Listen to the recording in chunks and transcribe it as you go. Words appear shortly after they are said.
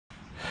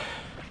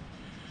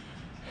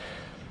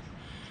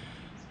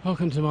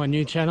Welcome to my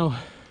new channel,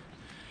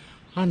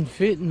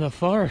 Unfit in the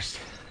Forest,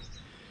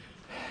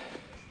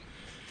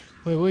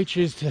 where we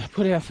choose to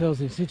put ourselves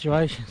in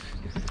situations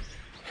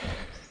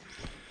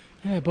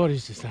our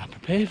bodies just aren't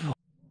prepared for.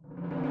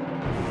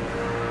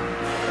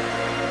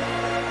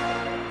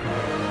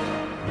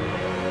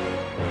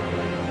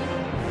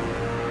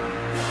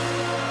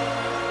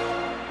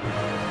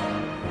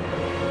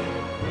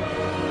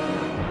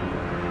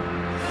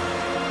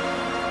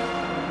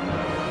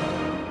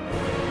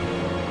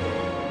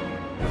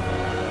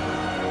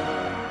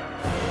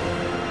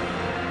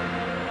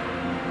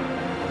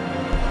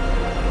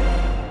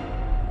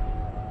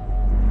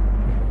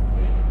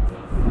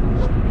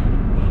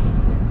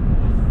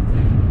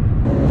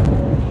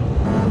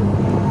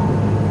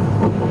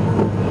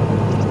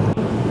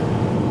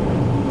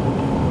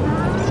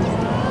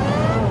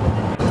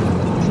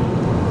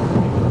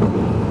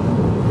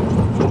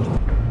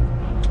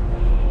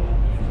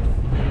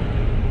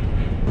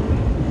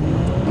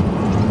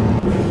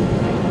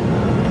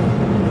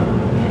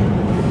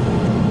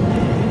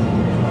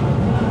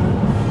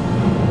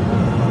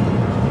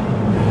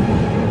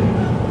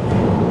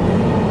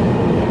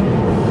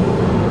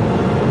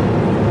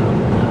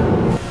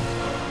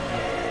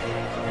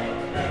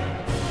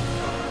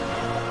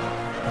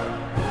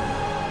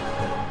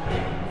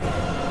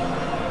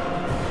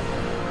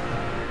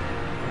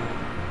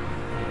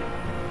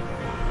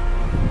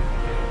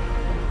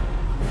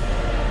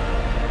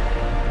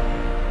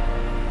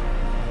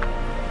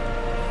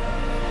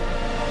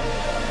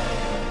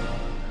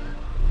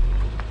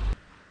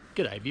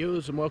 G'day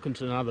viewers, and welcome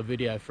to another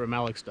video from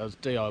Alex Does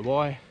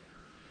DIY.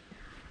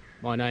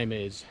 My name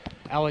is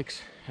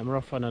Alex and we're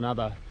off on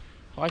another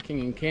hiking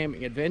and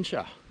camping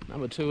adventure,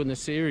 number 2 in the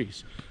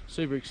series.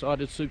 Super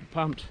excited, super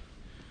pumped.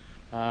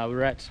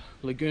 We're at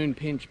Lagoon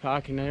Pinch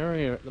parking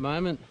area at the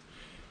moment,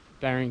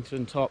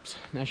 Barrington Tops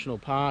National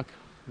Park,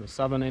 the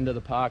southern end of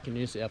the park in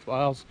New South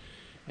Wales,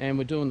 and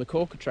we're doing the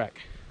Corker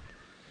Track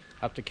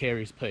up to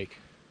Carey's Peak.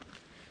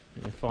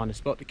 And find a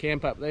spot to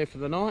camp up there for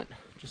the night,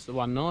 just the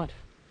one night.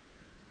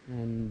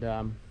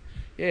 And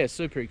yeah,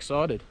 super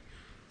excited.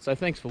 So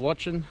thanks for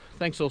watching.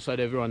 Thanks also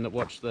to everyone that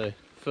watched the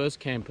first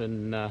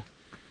camping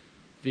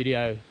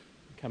video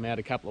come out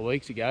a couple of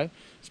weeks ago.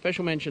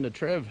 Special mention to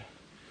Trev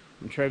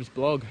from Trevs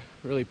Blog.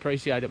 Really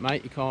appreciate it,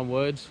 mate, your kind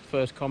words.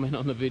 First comment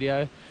on the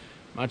video,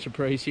 much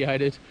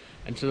appreciated.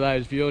 And to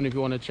those viewing, if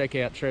you want to check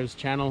out Trev's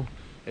channel,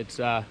 it's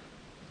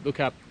look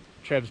up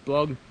Trevs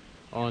Blog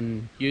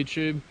on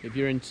YouTube. If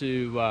you're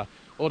into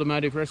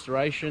automotive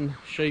restoration,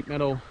 sheet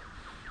metal,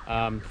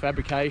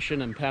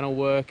 fabrication and panel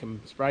work and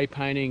spray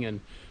painting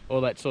and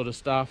all that sort of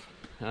stuff,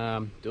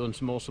 doing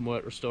some awesome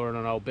work restoring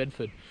an old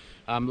Bedford.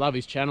 Love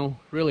his channel,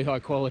 really high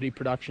quality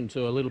production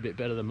too, a little bit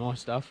better than my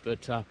stuff,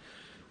 but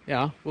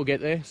yeah, we'll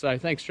get there. So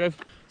thanks, Trev.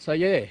 So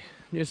yeah,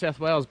 New South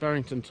Wales,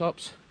 Barrington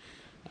Tops,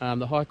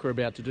 the hike we're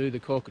about to do, the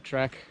Corker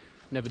Track,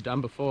 never done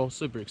before,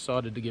 super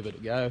excited to give it a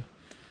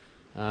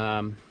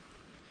go.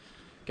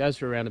 Goes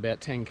for around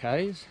about 10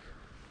 k's,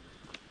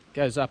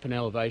 goes up in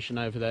elevation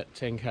over that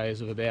 10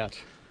 k's of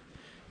about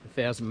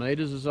 1,000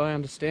 metres as I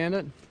understand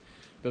it,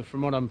 but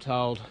from what I'm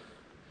told,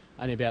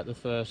 only about the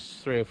first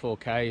 3 or 4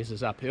 k's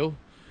is uphill.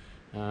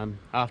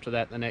 After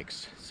that, the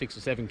next 6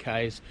 or 7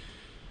 k's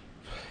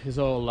is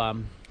all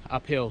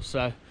uphill.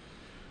 So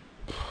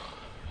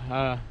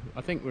I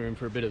think we're in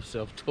for a bit of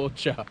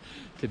self-torture,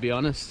 to be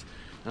honest.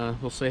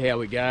 We'll see how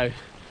we go,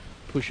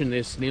 pushing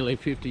this nearly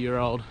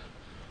 50-year-old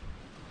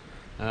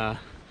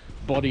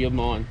body of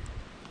mine.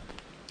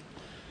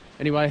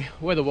 Anyway,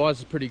 weather-wise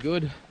is pretty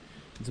good.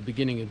 It's the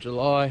beginning of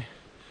July.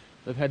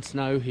 We've had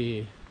snow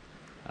here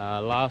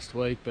last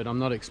week, but I'm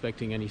not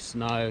expecting any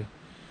snow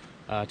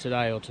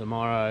today or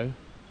tomorrow.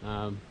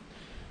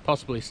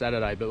 Possibly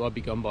Saturday, but I'll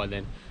be gone by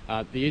then.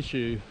 The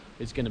issue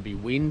is going to be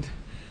wind.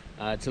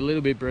 It's a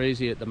little bit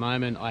breezy at the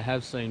moment. I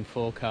have seen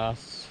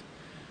forecasts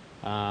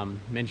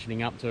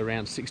mentioning up to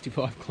around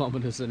 65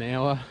 kilometres an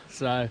hour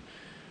so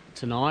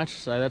tonight,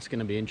 so that's going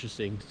to be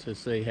interesting to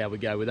see how we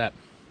go with that.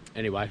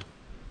 Anyway,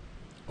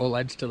 all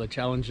adds to the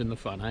challenge and the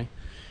fun, eh?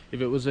 If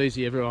it was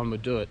easy, everyone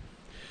would do it.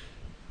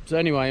 So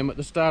anyway, I'm at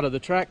the start of the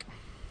track,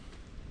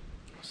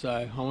 so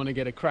I want to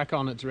get a crack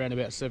on. It's around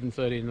about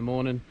 7:30 in the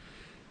morning,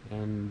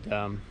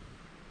 and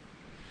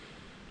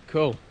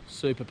cool,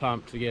 super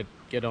pumped to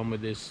get on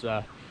with this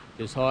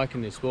this hike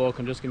and this walk.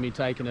 I'm just going to be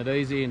taking it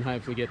easy and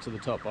hopefully get to the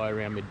top by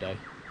around midday.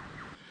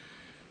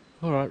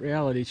 All right,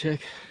 reality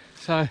check.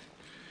 So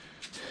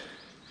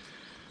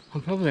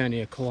I'm probably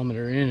only a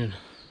kilometre in, and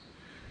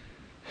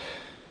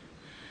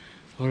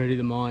already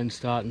the mind's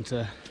starting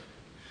to,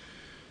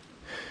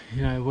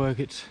 you know, work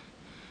its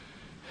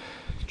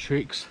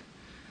tricks,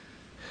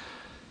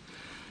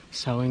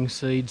 sowing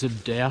seeds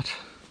of doubt.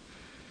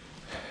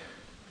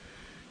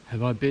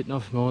 Have I bitten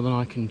off more than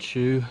I can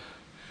chew?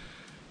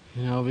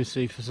 You know,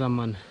 obviously for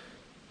someone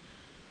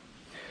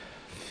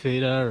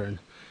fitter and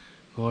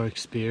more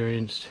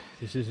experienced,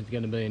 this isn't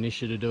going to be an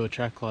issue to do a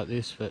track like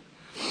this, but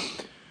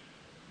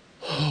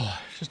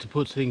just to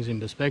put things in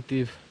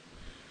perspective,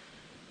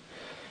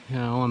 you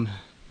know, I'm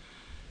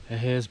a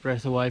hair's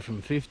breadth away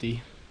from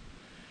 50,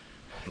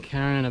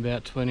 carrying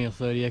about 20 or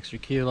 30 extra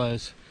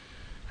kilos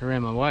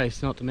around my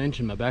waist, not to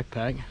mention my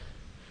backpack.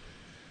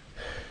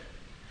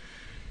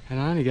 And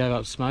I only gave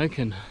up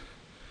smoking,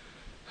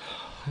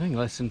 I think,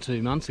 less than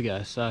 2 months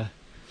ago, so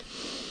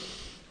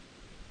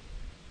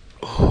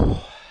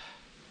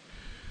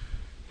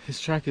this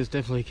track is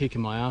definitely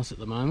kicking my ass at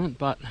the moment,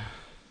 but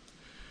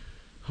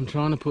I'm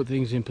trying to put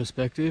things in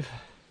perspective.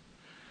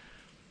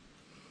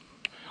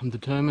 I'm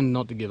determined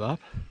not to give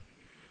up.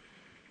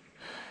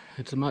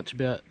 It's as much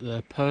about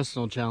the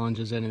personal challenge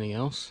as anything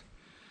else.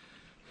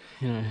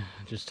 You know,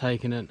 just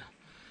taking it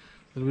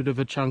a little bit of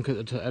a chunk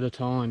at a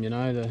time, you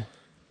know.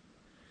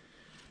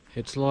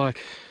 It's like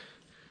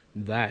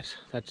that's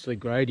the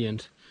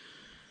gradient.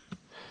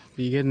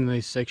 But you get in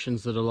these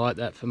sections that are like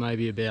that for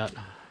maybe about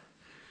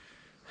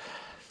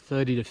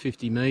 30 to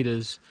 50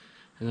 meters,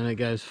 and then it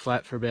goes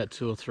flat for about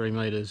 2 or 3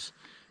 meters,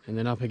 and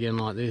then up again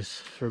like this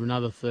for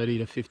another 30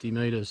 to 50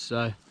 meters.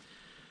 So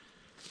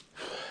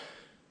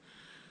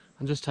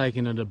I'm just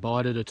taking it a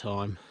bite at a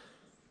time.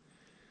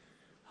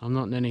 I'm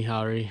not in any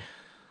hurry.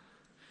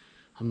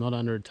 I'm not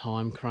under a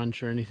time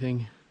crunch or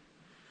anything.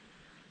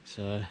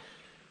 So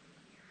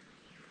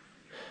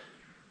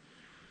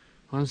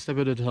one step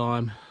at a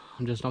time.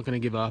 I'm just not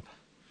going to give up.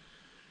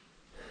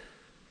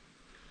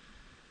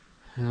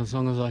 And as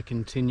long as I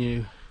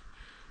continue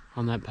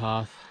on that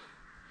path,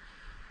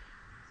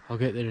 I'll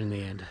get there in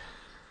the end.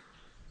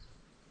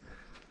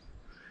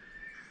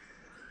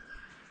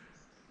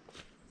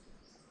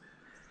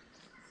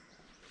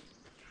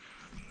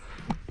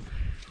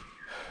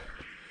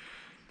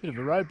 Bit of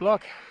a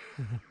roadblock.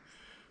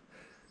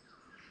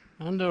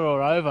 Under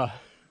or over.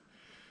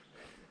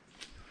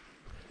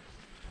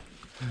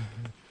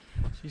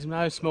 She's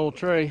no small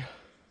tree.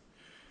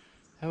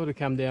 That would have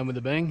come down with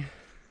a bang.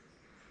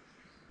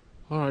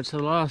 Alright, so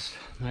the last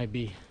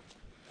maybe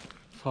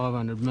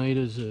 500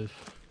 metres of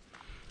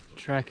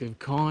track have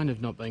kind of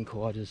not been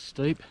quite as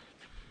steep.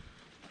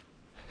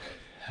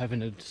 Having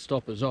to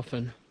stop as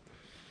often.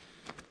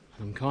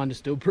 I'm kind of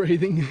still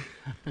breathing.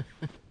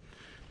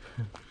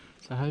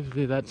 So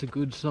hopefully that's a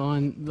good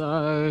sign,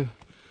 though,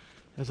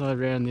 as I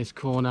round this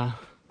corner.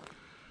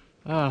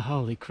 Oh,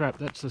 holy crap,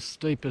 that's the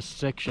steepest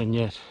section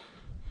yet.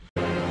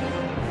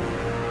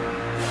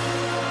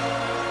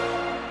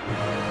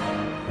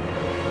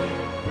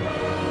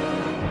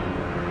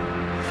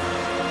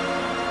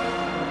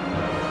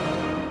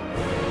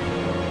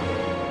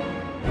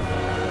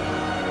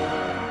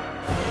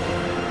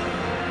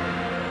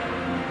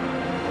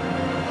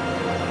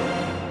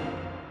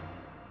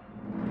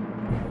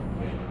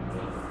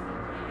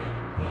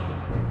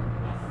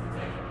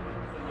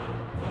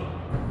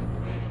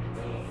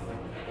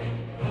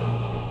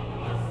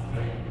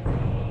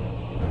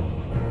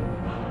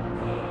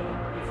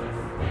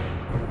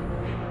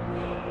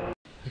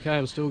 Okay,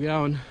 I'm still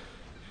going,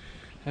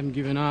 haven't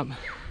given up.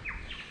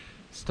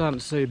 Starting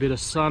to see a bit of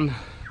sun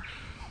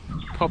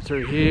pop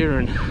through here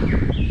and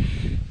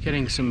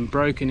getting some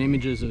broken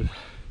images of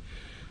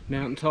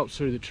mountaintops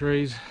through the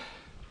trees.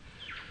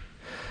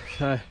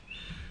 So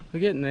we're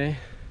getting there.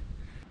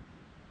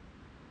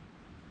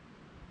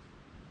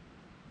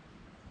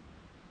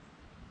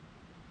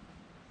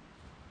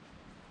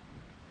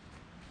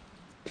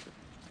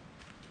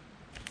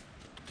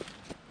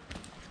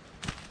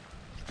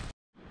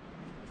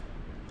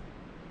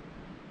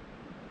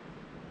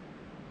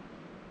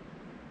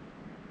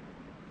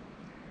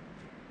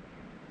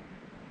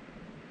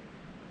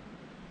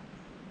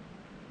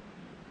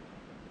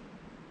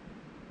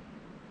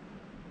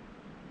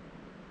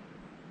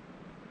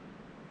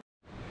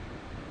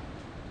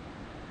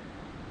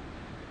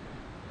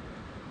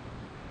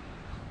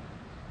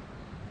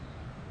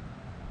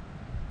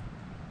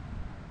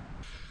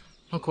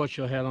 Not quite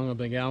sure how long I've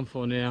been going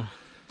for now.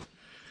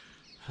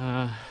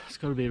 It's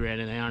got to be around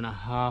an hour and a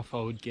half,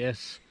 I would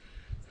guess.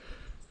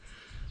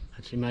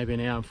 Actually, maybe an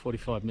hour and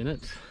 45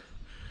 minutes.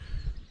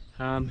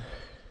 It's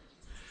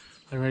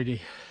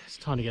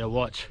time to get a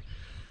watch.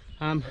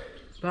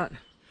 But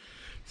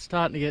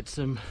starting to get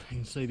some, you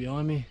can see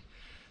behind me,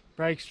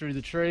 breaks through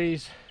the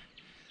trees,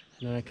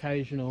 and an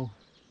occasional,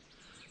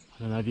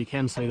 I don't know if you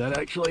can see that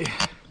actually,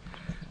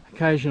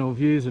 occasional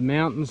views of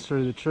mountains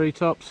through the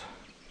treetops.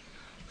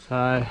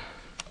 So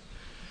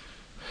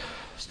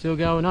still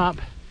going up,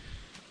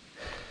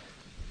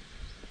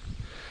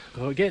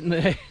 but we're getting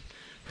there.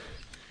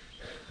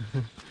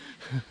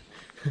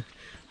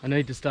 I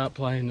need to start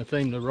playing the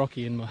theme to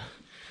Rocky in my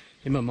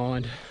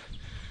mind.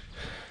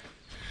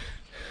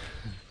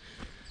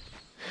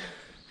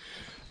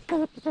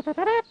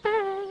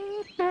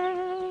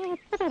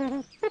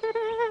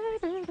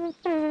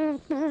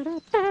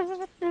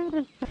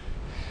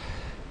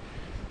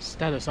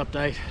 Status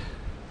update.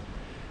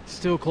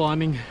 Still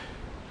climbing,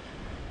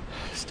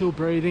 still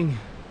breathing,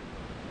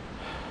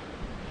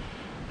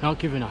 not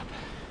giving up.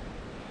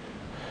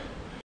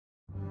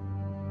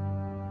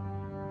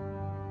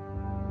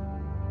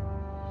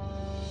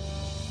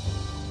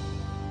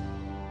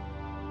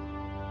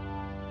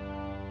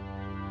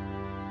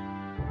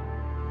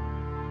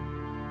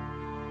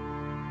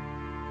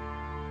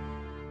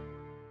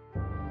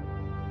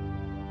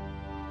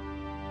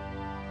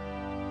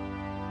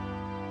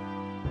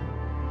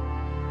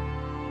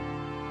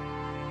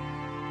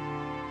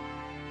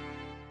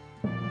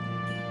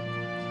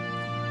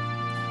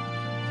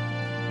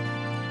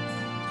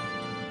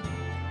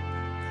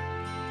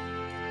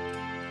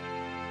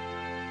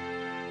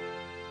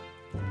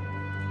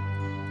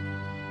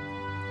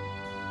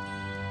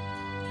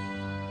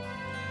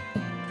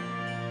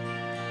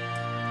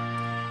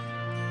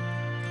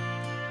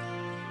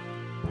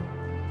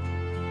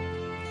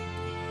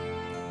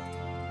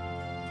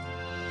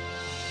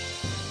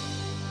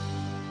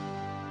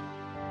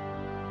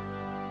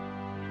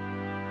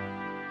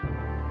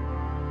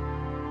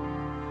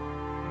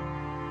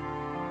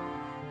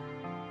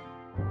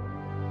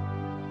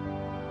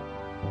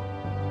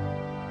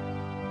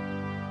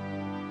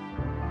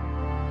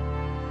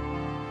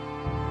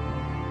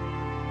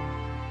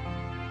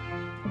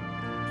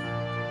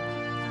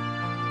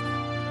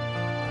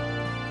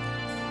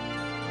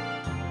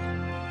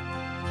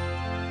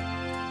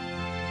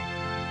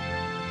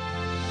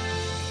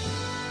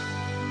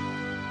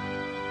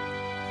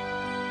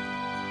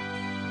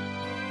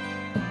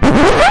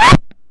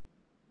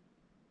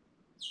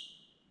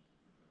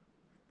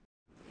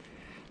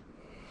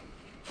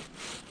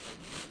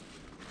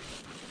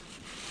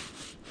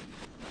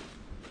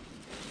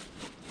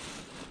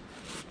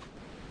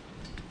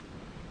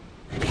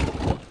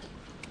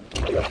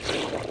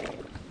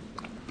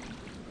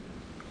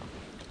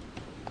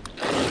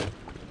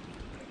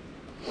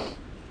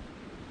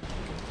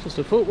 Just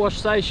a foot wash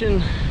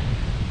station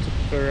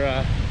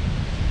for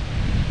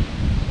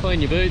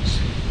clean your boots,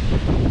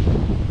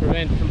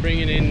 prevent from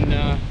bringing in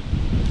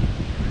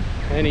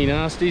any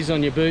nasties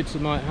on your boots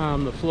that might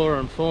harm the flora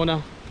and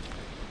fauna.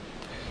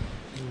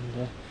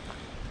 And,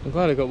 I'm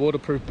glad I got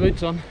waterproof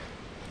boots on.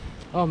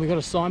 Oh, and we got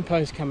a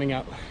signpost coming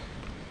up.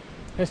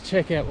 Let's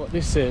check out what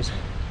this says.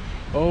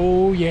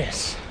 Oh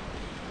yes,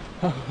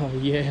 oh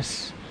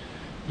yes,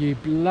 you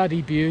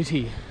bloody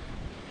beauty.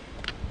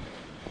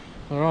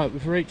 Alright,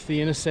 we've reached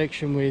the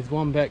intersection with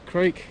Wombat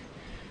Creek,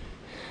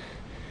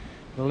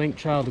 the link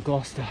trail to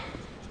Gloucester.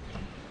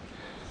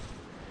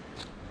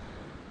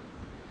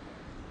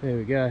 There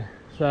we go.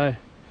 So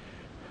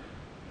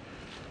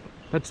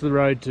that's the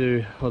road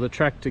to, or the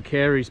track to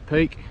Carey's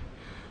Peak,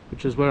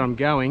 which is where I'm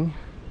going.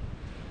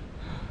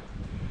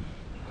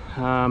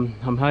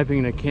 I'm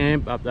hoping to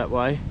camp up that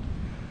way,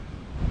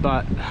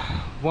 but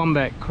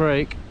Wombat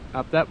Creek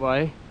up that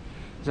way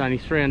is only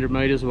 300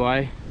 metres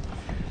away,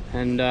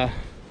 and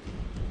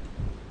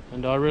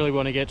I really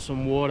want to get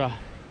some water,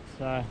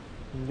 so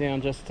I'm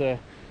down just to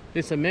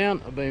this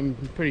amount. I've been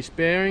pretty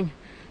sparing.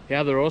 The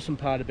other awesome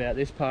part about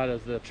this part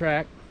of the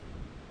track,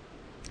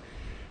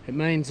 it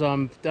means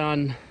I'm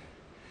done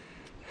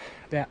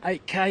about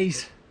 8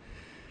 k's.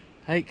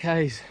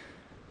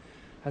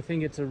 I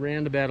think it's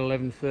around about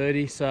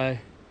 11:30, so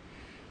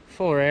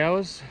 4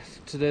 hours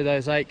to do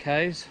those 8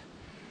 k's.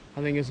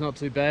 I think it's not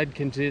too bad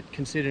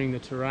considering the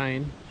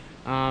terrain.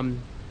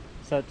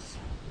 So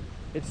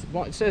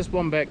it says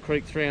Wombat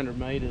Creek 300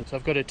 metres. So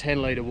I've got a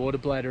 10-litre water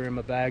bladder in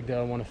my bag that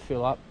I want to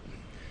fill up,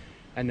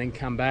 and then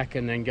come back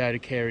and then go to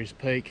Carey's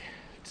Peak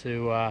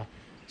to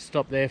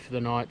stop there for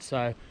the night.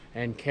 So,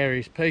 and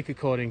Carey's Peak,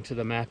 according to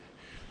the map,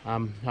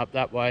 up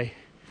that way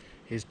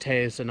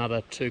tears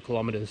another 2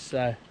 kilometres.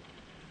 So,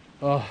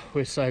 oh,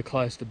 we're so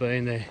close to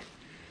being there.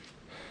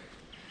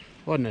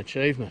 What an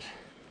achievement.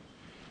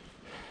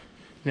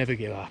 Never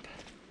give up.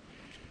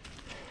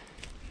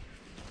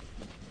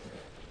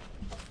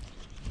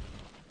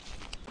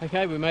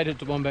 Okay, we made it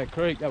to Wombat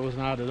Creek. That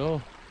wasn't hard at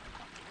all.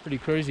 Pretty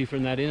cruisy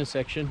from that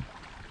intersection.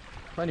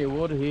 Plenty of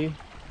water here.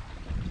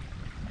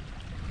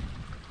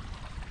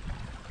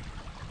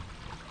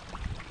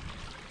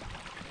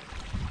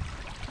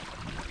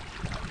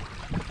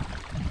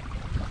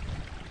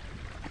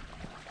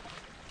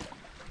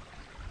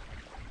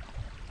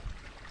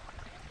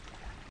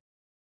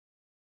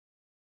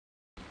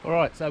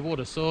 Alright, so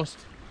water sourced.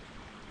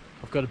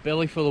 I've got a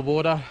belly full of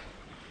water.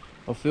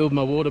 I've filled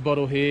my water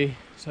bottle here,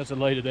 so it's a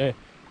litre there.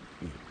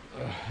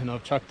 And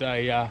I've chucked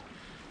a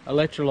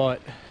electrolyte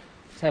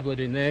tablet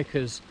in there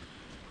because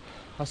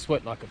I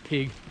sweat like a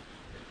pig.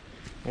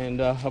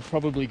 And I've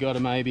probably got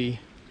maybe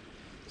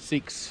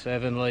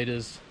 6-7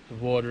 litres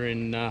of water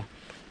in my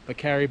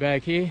carry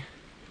bag here.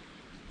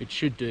 It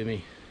should do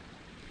me.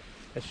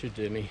 That should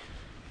do me.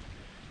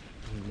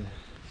 And,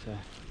 so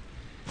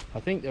I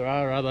think there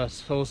are other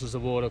sources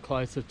of water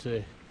closer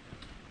to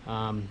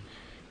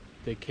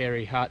the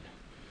Carey hut.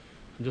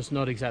 I'm just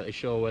not exactly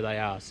sure where they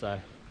are, so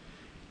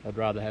I'd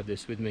rather have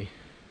this with me.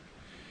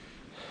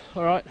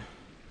 Alright,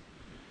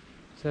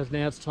 so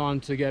now it's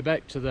time to go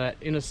back to that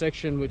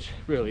intersection, which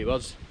really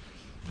was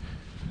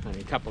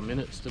only a couple of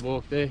minutes to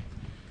walk there,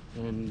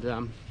 and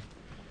I'm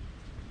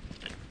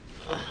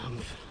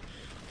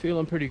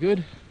feeling pretty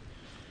good.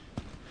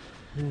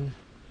 And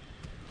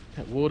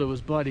that water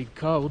was bloody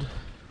cold.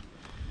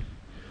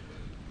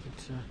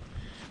 It's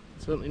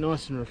certainly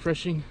nice and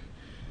refreshing.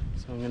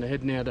 So I'm going to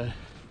head now to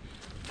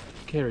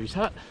Carey's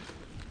hut.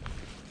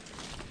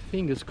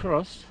 Fingers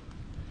crossed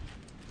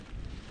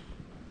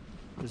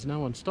there's no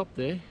one stopped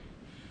there.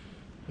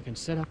 I can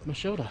set up my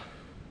shelter.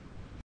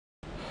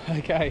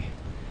 Okay,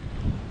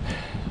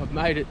 I've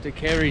made it to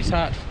Carey's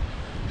hut.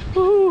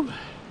 Woo!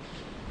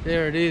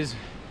 There it is.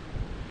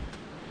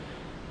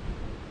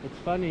 It's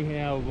funny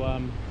how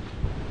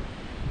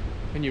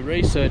when you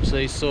research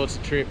these sorts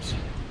of trips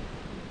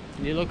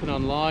and you're looking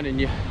online,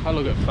 and I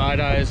look at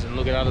photos and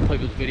look at other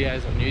people's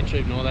videos on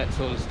YouTube and all that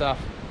sort of stuff.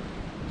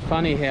 It's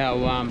funny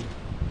how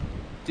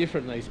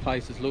different these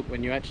places look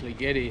when you actually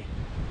get here.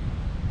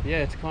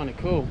 Yeah, it's kind of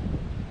cool.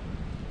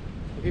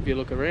 I'll give you a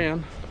look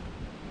around.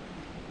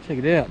 Check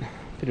it out.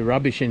 Bit of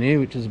rubbish in here,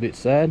 which is a bit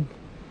sad.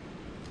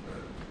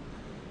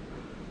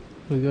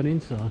 What have we got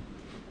inside?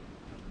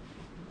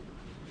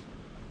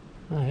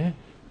 Oh yeah.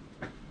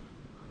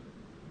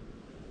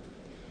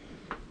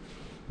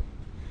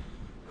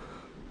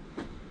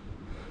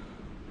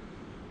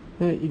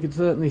 Yeah, you could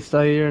certainly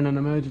stay here in an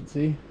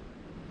emergency.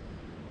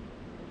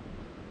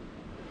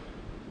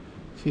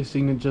 A few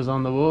signatures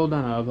on the wall.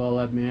 Don't know if I'll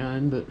have my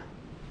own, but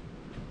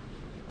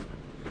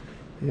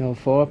the old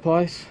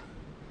fireplace.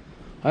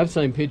 I've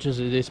seen pictures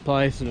of this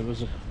place and it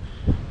was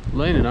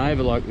leaning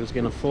over like it was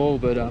going to fall,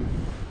 but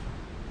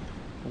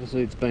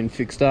obviously it's been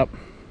fixed up.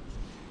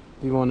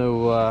 If you want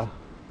to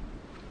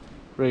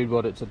read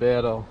what it's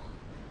about,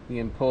 you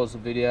can pause the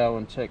video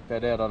and check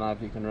that out. I don't know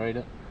if you can read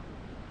it.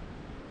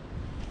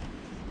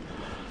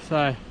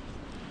 So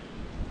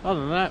other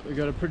than that, we've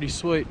got a pretty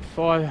sweet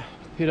fire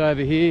pit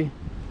over here.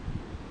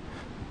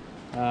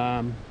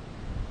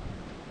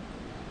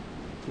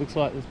 Looks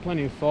like there's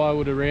plenty of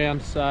firewood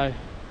around, so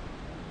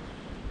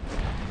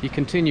you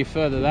continue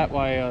further that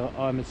way,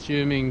 I'm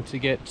assuming, to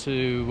get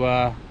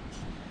to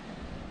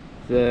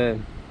the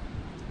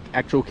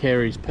actual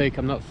Carey's Peak.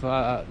 I'm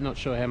not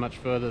sure how much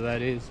further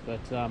that is,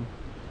 but so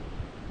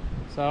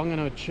I'm going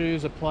to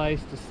choose a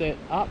place to set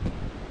up,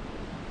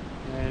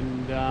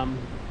 and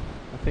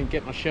I think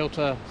get my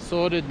shelter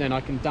sorted, then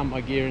I can dump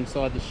my gear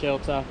inside the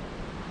shelter,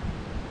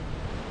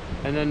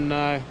 and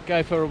then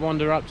go for a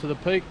wander up to the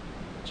peak.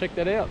 Check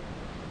that out.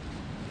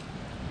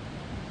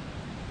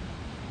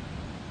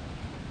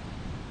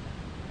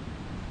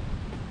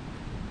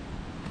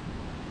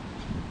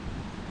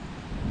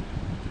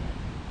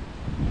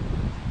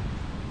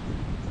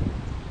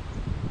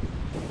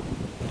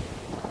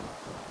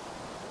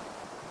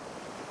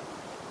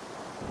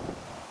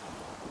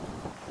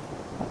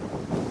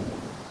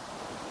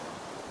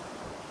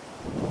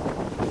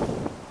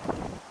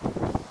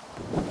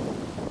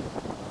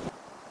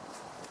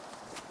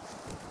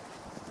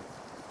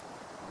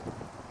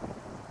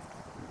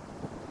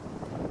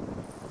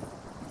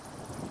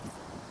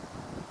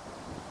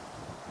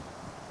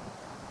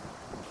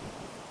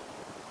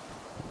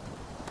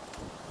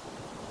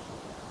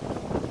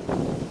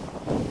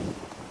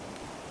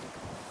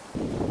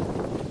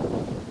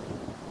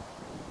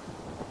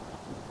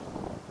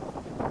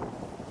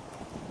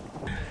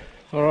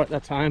 Alright,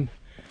 that's home.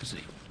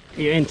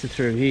 You enter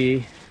through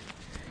here,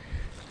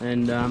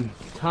 and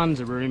tons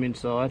of room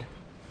inside,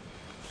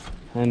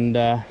 and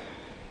I'm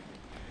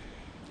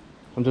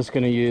just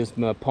going to use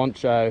my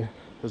poncho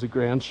as a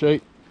ground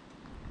sheet.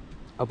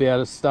 I'll be able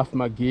to stuff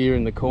my gear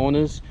in the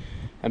corners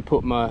and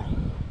put my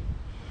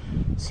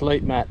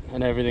sleep mat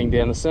and everything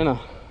down the centre.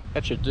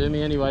 That should do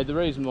me anyway. The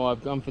reason why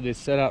I've gone for this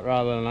setup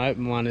rather than an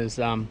open one is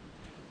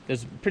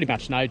there's pretty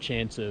much no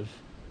chance of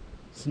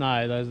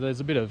snow. There's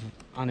a bit of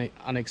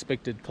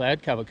unexpected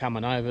cloud cover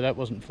coming over. That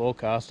wasn't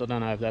forecast. I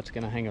don't know if that's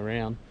going to hang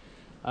around,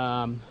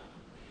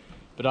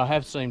 but I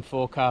have seen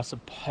forecasts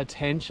of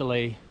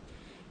potentially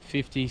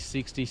 50,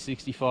 60,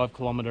 65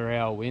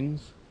 km/h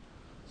winds,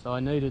 so I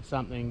needed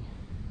something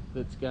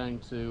that's going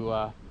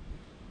to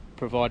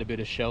provide a bit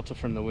of shelter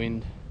from the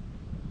wind,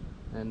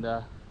 and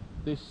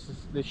this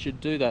should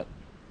do that,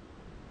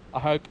 I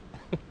hope.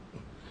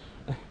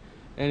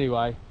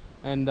 Anyway,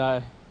 and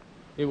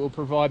it will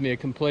provide me a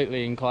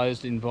completely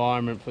enclosed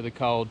environment for the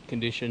cold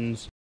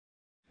conditions.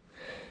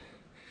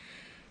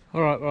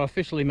 Alright, well, I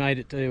officially made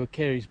it to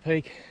Carey's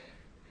Peak.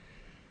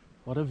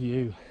 What a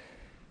view.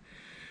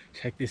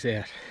 Check this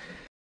out.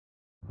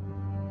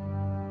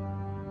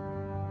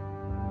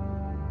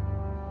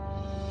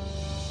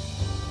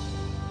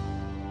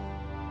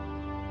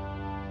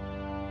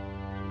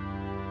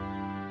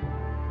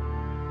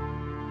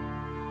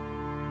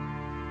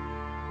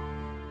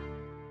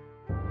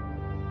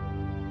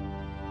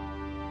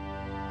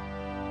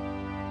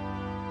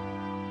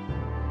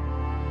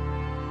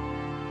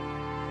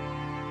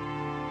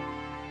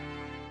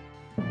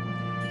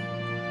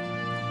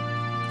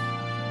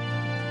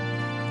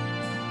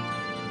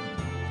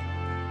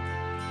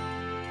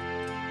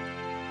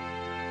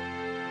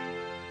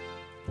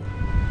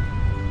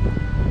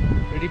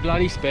 Pretty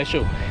bloody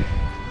special.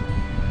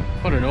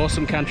 What an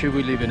awesome country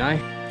we live in, eh?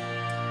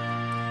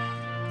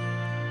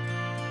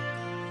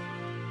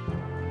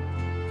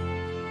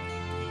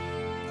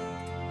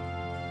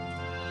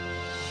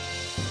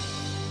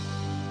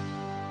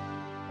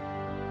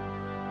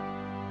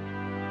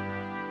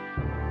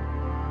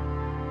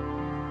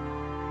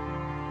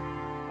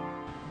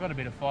 Got a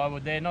bit of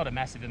firewood there, not a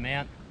massive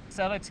amount.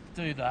 So let's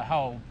do the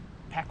whole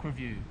pack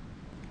review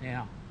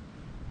now.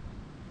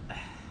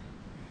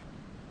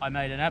 I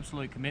made an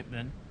absolute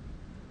commitment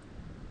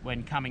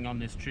when coming on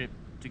this trip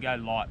to go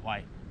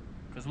lightweight,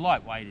 because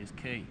lightweight is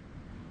key.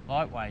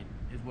 Lightweight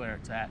is where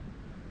it's at.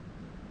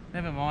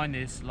 Never mind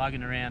this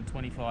lugging around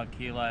 25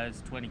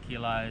 kilos, 20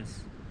 kilos,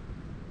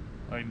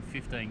 or even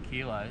 15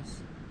 kilos,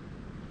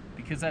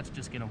 because that's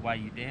just going to weigh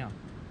you down.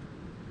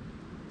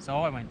 So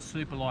I went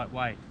super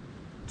lightweight,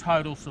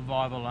 total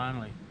survival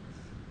only.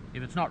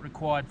 If it's not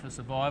required for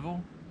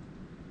survival,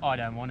 I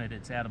don't want it,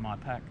 it's out of my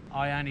pack.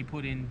 I only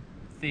put in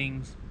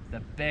things the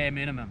bare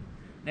minimum.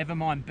 Never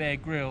mind Bear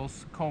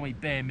Grylls, call me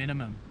bare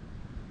minimum.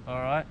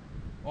 Alright?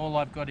 All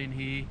I've got in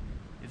here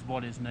is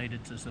what is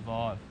needed to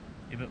survive.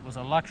 If it was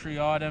a luxury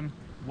item,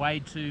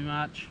 weighed too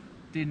much,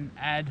 didn't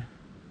add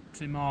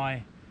to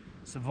my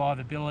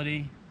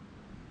survivability,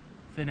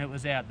 then it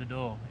was out the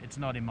door. It's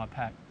not in my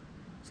pack.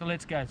 So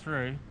let's go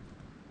through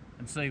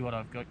and see what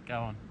I've got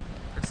going.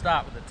 Let's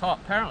start with the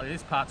top. Apparently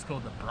this part's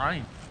called the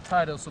brain.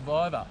 Total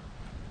survivor.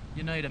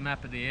 You need a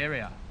map of the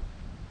area.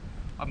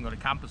 I haven't got a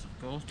compass,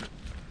 of course, but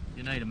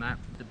you need a map.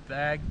 The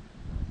bag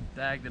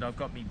that I've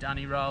got me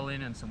dunny roll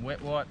in, and some wet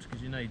wipes,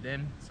 because you need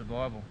them.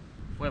 Survival.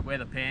 Wet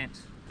weather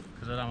pants,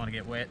 because I don't want to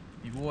get wet.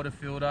 Your water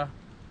filter,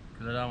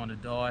 because I don't want to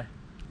die.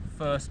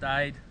 First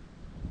aid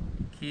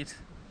kit,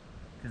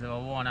 because if I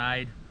want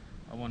aid,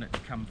 I want it to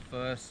come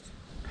first.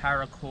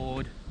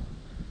 Paracord,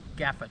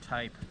 gaffer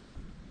tape,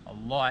 a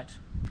light,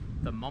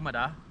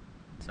 thermometer,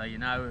 so you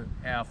know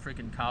how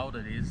freaking cold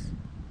it is.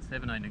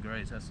 17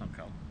 degrees, that's not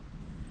cold.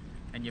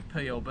 And your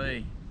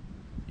PLB,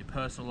 your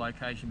personal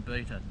location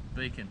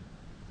beacon,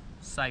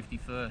 safety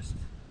first.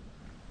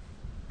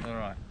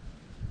 Alright,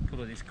 put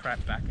all this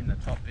crap back in the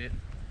top bit,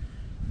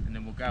 and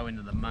then we'll go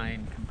into the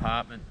main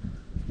compartment,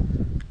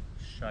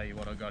 show you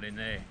what I got in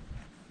there.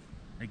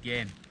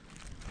 Again,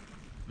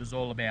 it was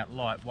all about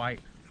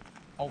lightweight,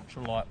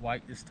 ultra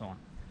lightweight this time.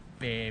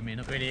 Bare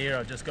minimum. In here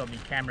I just got my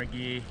camera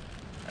gear,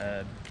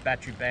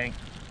 battery bank,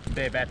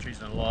 bare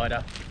batteries and a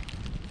lighter.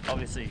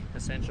 Obviously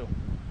essential.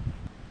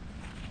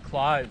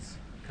 Clothes,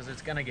 because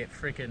it's going to get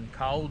freaking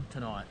cold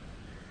tonight.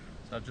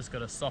 So I've just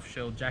got a soft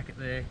shell jacket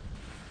there,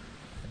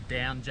 a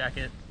down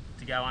jacket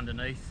to go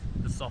underneath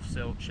the soft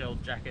shell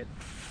jacket,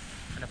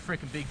 and a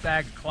freaking big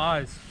bag of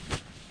clothes,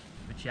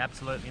 which you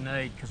absolutely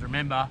need, because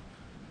remember,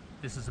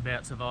 this is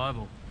about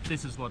survival.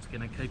 This is what's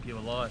going to keep you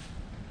alive.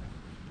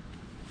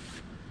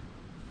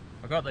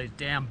 I got these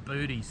down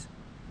booties.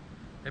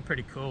 They're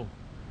pretty cool.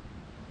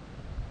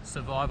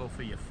 Survival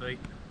for your feet.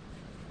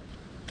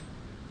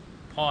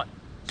 Pot,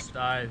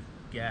 stove,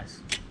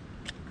 gas.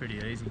 Pretty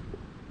easy.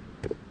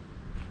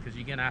 Because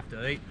you're going to have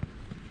to eat.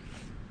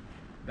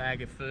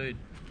 Bag of food,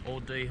 all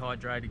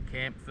dehydrated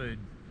camp food.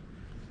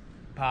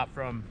 Apart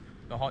from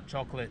the hot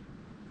chocolate,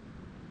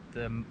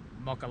 the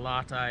mocha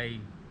latte,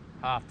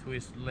 half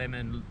twist,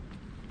 lemon,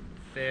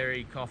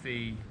 fairy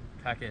coffee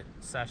packet,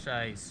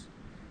 sachets,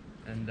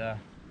 and a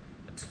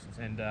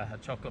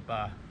chocolate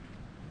bar,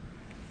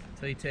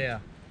 tea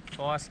towel,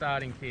 fire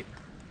starting kit,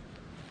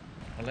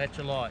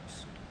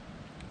 electrolytes,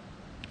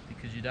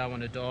 because you don't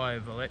want to die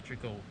of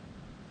electrical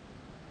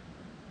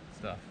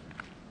stuff,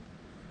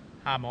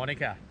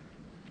 harmonica,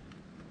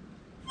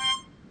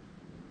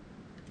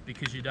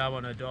 because you don't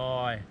want to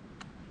die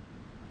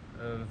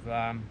of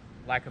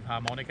lack of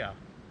harmonica.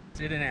 It's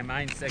in our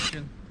main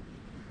section,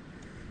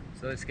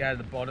 so let's go to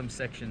the bottom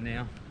section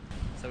now.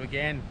 So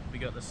again, we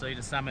got the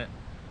Cedar Summit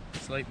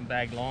sleeping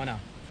bag liner.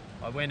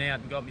 I went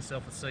out and got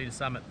myself a Cedar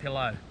Summit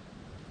pillow,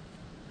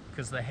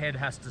 because the head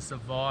has to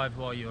survive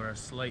while you're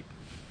asleep.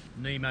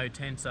 Nemo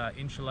Tensor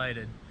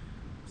insulated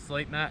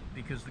sleep mat,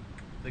 because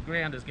the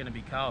ground is going to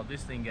be cold.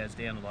 This thing goes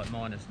down to like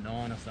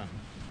 -9 or something.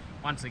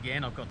 Once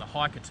again, I've got the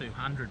Hiker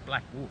 200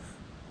 Black Wolf.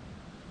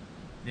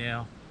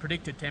 Now,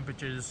 predicted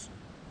temperatures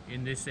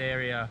in this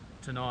area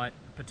tonight,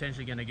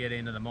 potentially going to get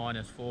into the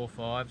 -4,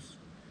 -5s.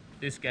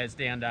 This goes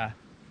down to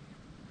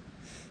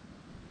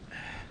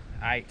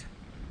 8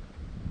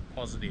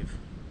 positive.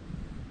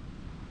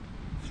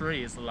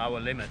 3 is the lower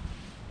limit.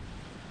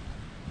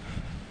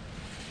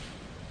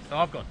 So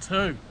I've got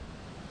 2,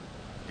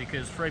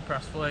 because 3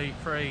 plus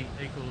 3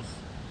 equals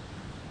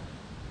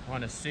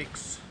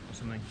 -6 or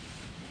something.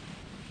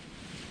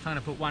 Trying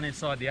to put one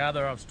inside the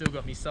other. I've still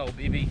got my soul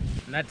bivvy,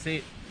 and that's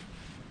it.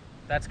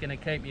 That's going to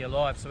keep me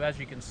alive. So as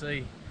you can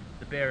see,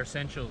 the bare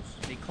essentials.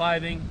 The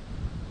clothing,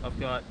 I've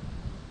got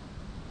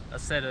a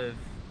set of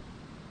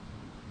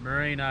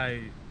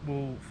merino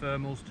wool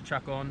thermals to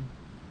chuck on,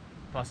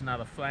 plus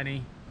another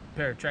flanny, a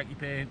pair of tracky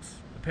pants,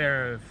 a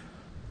pair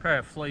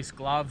of fleece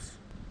gloves.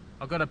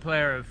 I've got a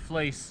pair of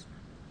fleece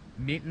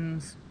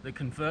mittens that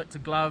convert to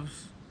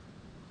gloves,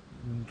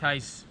 in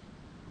case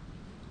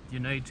you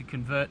need to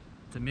convert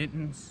to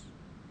mittens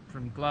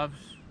from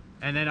gloves.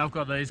 And then I've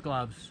got these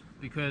gloves,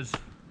 because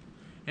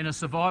in a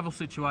survival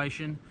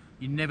situation,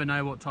 you never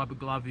know what type of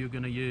glove you're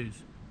going to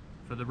use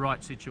for the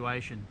right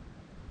situation.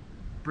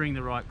 Bring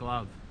the right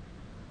glove.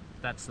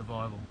 That's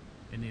survival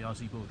in the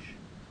Aussie bush.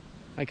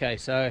 Okay,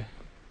 so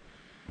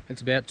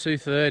it's about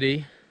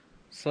 2:30.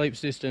 Sleep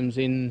system's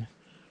in,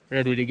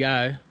 ready to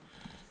go.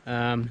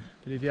 But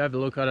if you have a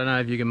look, I don't know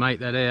if you can make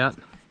that out.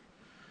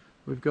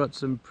 We've got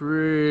some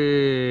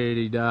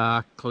pretty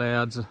dark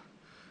clouds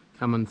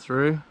coming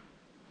through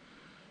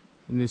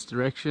in this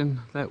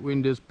direction. That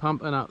wind is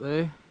pumping up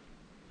there,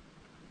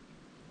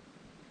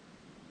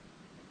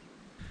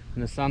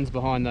 and the sun's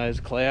behind those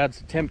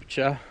clouds. The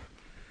temperature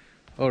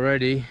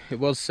already, it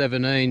was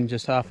 17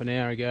 just half an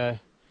hour ago,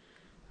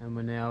 and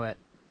we're now at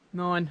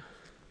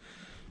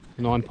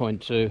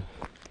 9.2.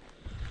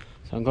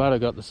 So I'm glad I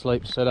got the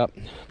sleep setup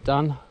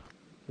done.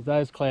 If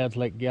those clouds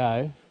let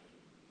go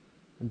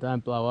and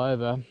don't blow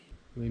over,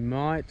 we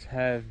might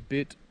have a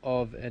bit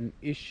of an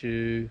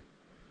issue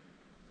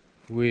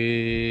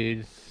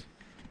with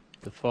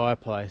the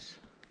fireplace.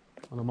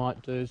 What I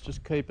might do is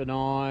just keep an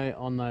eye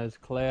on those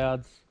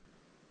clouds,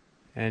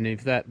 and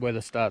if that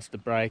weather starts to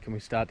break and we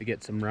start to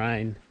get some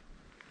rain,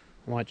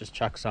 I might just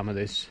chuck some of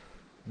this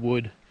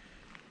wood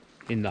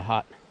in the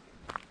hut.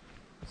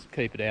 Just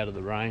keep it out of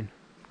the rain.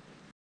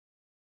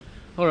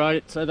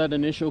 Alright, so that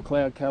initial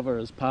cloud cover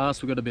has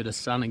passed. We've got a bit of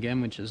sun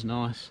again, which is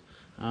nice.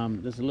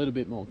 There's a little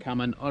bit more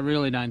coming. I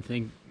really don't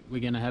think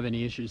we're going to have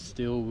any issues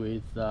still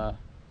with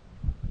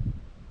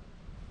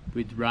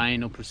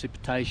rain or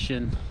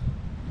precipitation.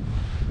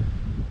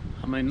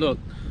 I mean, look,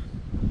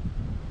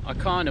 I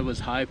kind of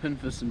was hoping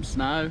for some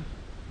snow.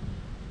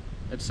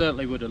 It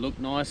certainly would have looked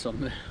nice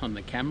on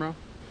the camera,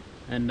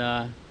 and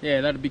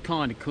yeah, that'd be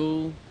kind of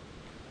cool.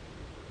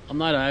 I'm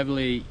not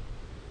overly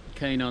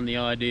keen on the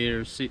idea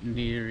of sitting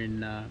here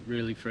in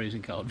really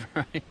freezing cold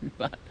rain,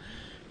 but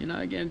you know,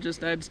 again, it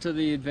just adds to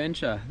the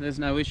adventure. There's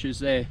no issues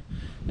there.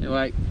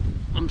 Anyway,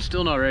 I'm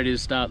still not ready to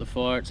start the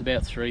fire. It's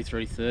about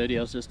 3:30.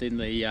 I was just in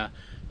the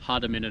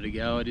hut a minute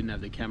ago. I didn't have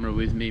the camera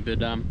with me, but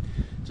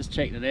just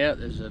checking it out.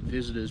 There's a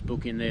visitor's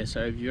book in there,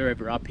 so if you're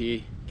ever up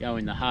here, go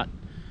in the hut.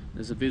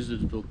 There's a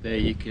visitor's book there.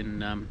 You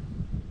can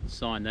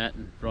sign that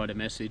and write a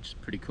message.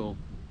 Pretty cool.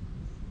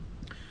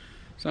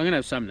 So I'm gonna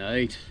have something to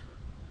eat.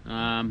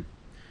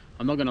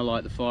 I'm not gonna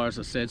light the fire, as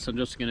I said, so I'm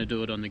just gonna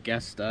do it on the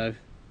gas stove.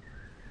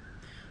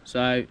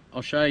 So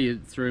I'll show you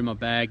through my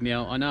bag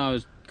now. I know I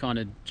was kind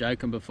of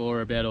joking before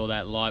about all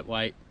that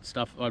lightweight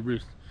stuff. I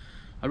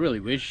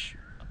really wish,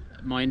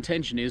 my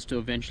intention is to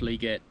eventually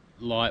get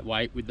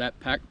lightweight with that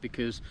pack,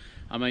 because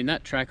I mean,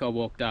 that track I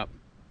walked up,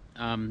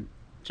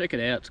 check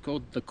it out, it's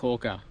called the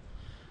Corker.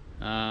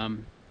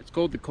 It's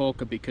called the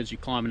Corker because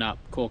you're climbing up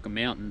Corker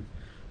Mountain,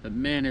 but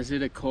man, is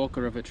it a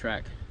corker of a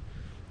track.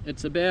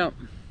 It's about,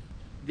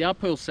 the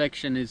uphill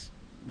section is,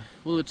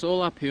 well, it's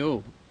all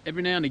uphill.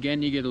 Every now and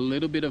again you get a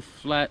little bit of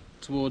flat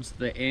towards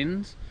the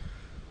ends,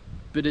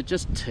 but it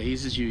just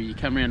teases you. You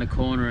come around a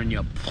corner and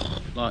you're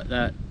like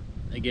that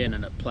again,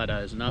 and it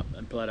plateaus and up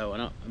and plateau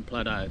and up and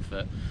plateau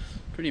for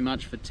pretty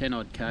much for 10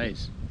 odd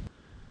Ks.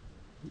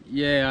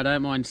 Yeah, I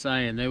don't mind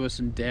saying there were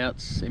some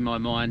doubts in my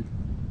mind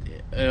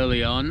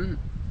early on,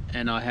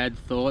 and I had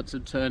thoughts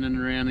of turning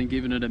around and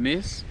giving it a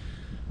miss,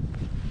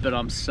 but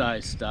I'm so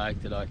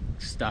stoked that I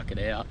stuck it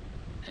out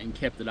and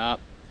kept it up.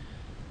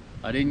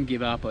 I didn't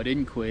give up, I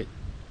didn't quit.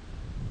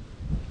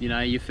 You know,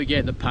 you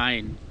forget the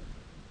pain,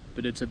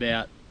 but it's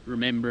about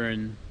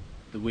remembering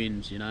the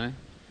wins, you know.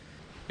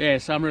 Yeah,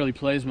 so I'm really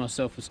pleased with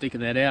myself for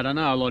sticking that out. I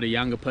know a lot of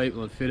younger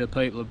people and fitter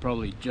people have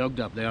probably jogged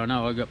up there. I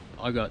know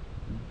I got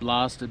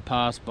blasted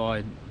past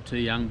by two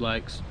young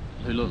blokes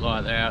who look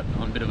like they're out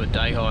on a bit of a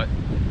day hike.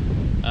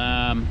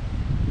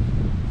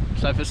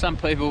 So for some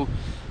people,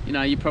 you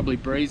know, you probably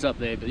breeze up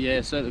there, but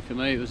yeah, certainly for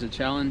me it was a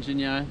challenge, and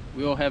you know,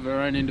 we all have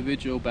our own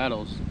individual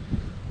battles.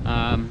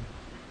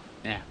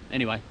 Yeah,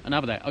 anyway,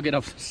 enough of that. I'll get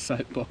off the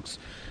soapbox.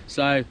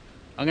 So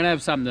I'm gonna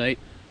have something to eat.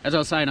 As I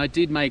was saying, I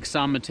did make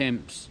some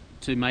attempts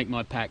to make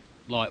my pack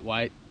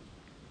lightweight.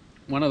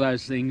 One of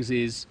those things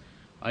is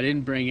I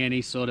didn't bring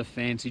any sort of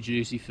fancy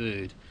juicy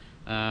food.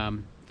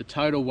 The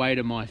total weight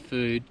of my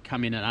food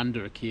come in at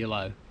under 1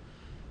 kilo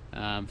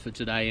for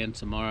today and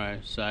tomorrow.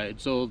 So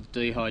it's all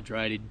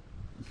dehydrated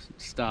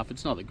stuff.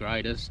 It's not the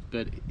greatest,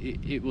 but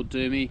it will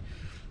do me.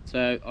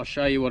 So I'll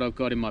show you what I've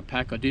got in my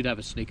pack. I did have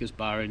a Snickers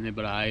bar in there,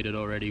 but I ate it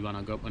already when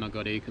I got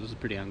here because I was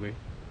pretty hungry.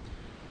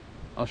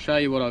 I'll show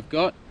you what I've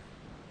got.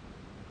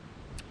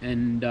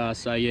 And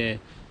so yeah,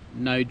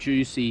 no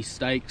juicy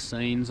steak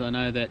scenes. I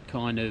know that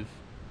kind of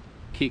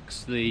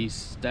kicks the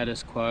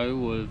status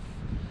quo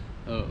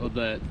of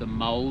the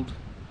mold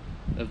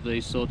of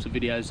these sorts of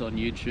videos on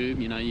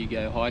YouTube. You know, you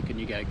go hike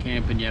and you go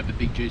camp and you have a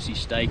big juicy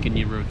steak and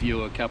you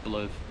review a couple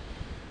of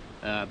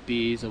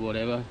beers or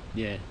whatever.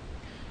 Yeah,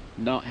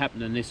 not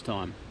happening this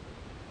time.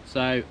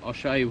 So I'll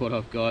show you what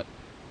I've got,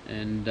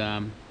 and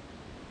I'm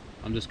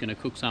just going to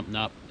cook something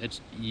up.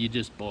 You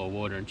just boil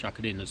water and chuck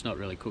it in. It's not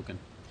really cooking.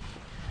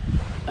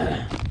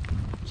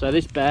 So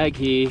this bag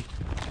here,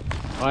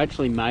 I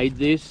actually made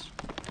this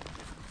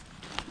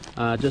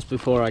just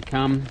before I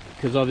come,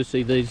 because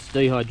obviously these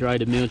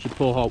dehydrated meals, you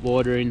pour hot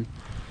water in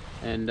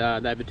and they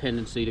have a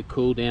tendency to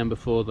cool down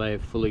before they're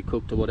fully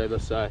cooked or whatever.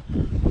 So,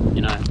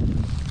 you know,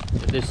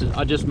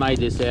 I just made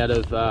this out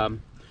of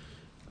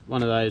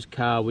one of those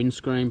car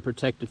windscreen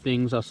protector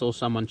things. I saw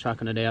someone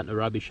chucking it out in a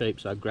rubbish heap,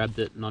 so I grabbed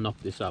it and I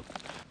knocked this up.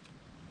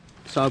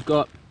 So I've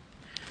got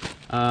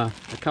a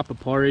cup of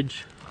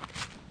porridge,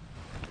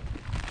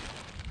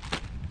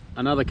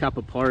 another cup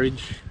of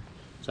porridge,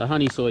 so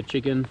honey soy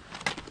chicken,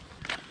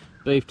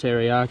 beef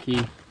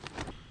teriyaki,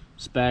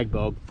 spag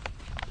bog,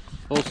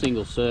 all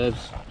single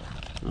serves.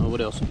 Oh,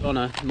 what else? Oh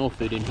no, more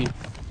food in here.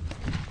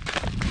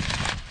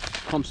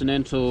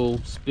 Continental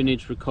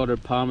spinach, ricotta,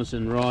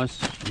 parmesan rice,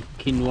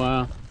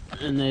 quinoa,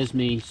 and there's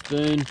me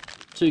spoon,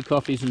 2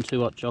 coffees and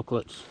 2 hot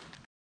chocolates.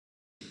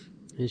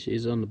 There she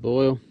is on the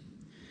boil.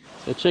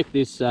 So check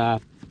this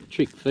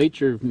trick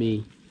feature of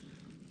me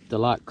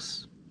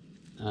deluxe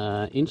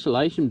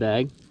insulation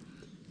bag.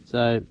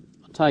 So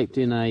I taped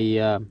in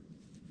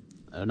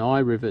an eye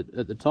rivet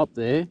at the top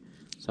there,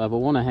 so if I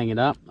want to hang it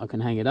up, I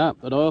can hang it up.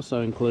 But I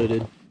also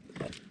included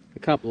a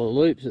couple of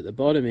loops at the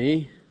bottom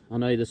here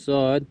on either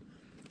side.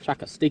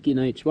 Chuck a stick in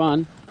each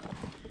one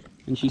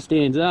and she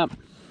stands up.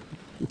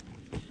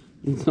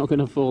 It's not going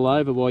to fall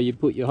over while you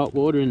put your hot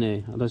water in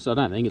there. At least I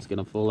don't think it's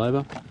going to fall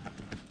over.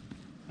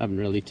 I haven't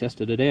really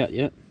tested it out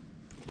yet.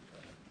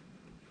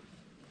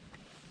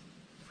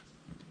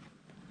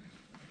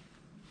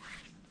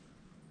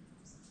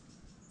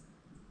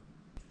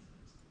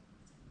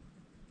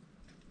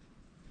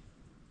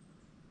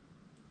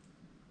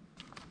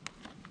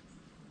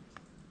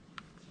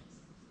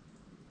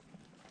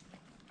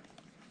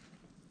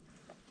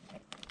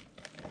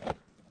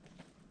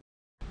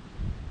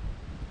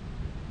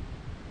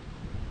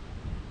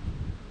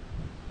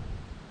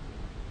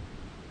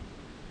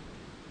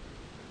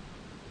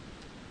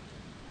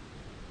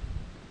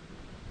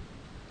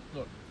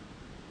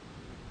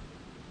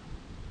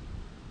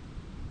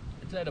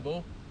 It's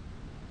edible.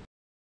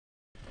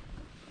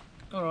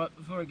 Alright,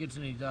 before it gets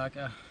any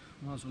darker,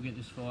 might as well get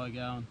this fire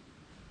going.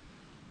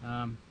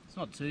 It's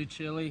not too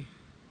chilly.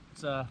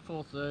 It's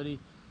 4:30.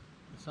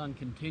 The sun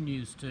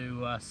continues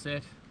to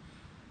set,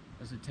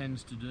 as it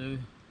tends to do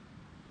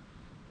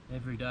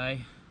every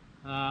day.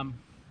 There's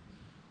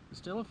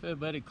still a fair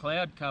bit of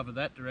cloud cover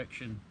that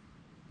direction,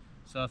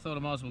 so I thought I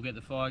might as well get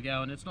the fire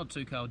going. It's not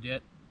too cold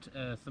yet.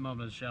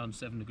 Thermometer's showing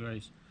 7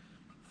 degrees.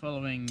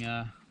 Following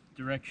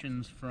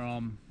directions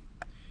from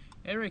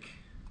Eric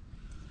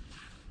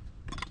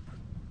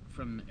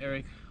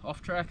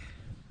off track,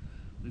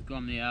 we've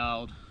got the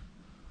old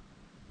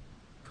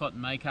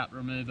cotton makeup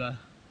remover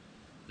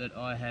that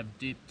I have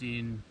dipped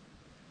in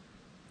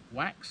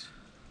wax.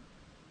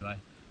 Anyway,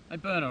 they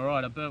burn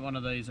alright. I burnt one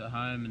of these at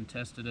home and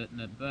tested it, and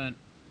it burnt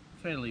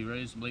fairly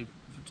reasonably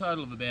for a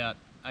total of about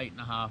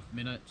 8.5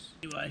 minutes.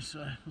 Anyway,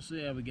 so we'll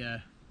see how we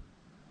go.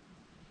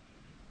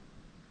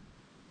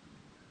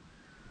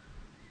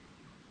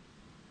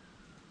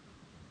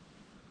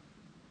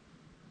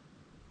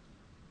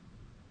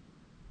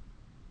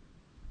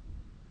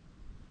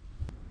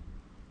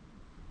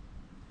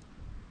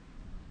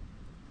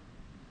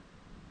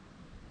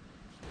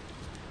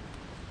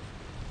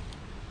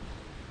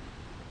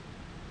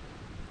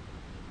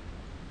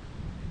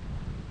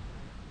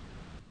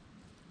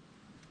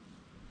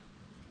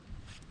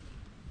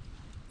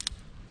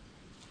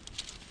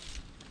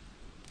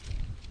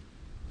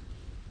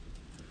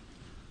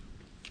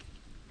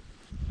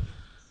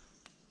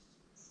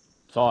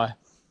 Fire.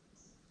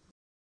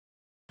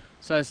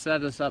 So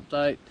status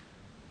update.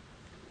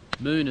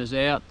 Moon is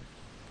out.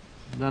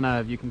 I don't know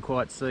if you can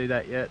quite see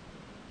that yet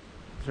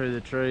through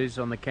the trees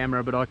on the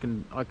camera, but I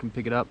can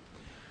pick it up.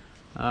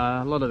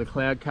 A lot of the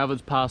cloud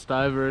cover's passed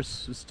over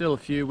us. There's still a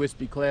few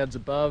wispy clouds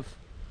above.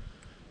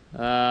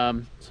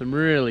 Some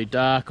really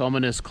dark,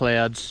 ominous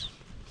clouds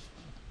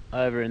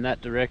over in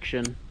that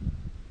direction,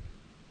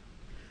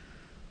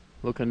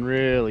 looking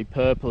really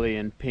purpley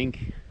and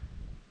pink.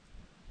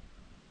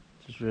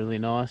 Which is really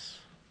nice.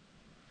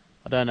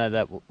 I don't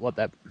know what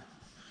that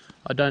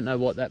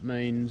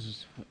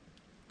means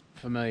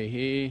for me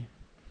here,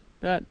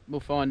 but we'll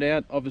find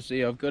out.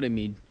 Obviously, I've got in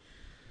me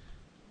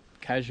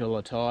casual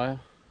attire.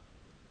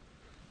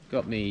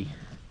 Got me,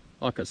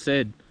 like I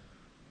said,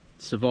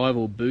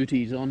 survival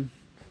booties on,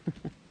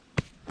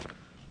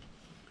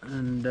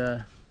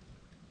 and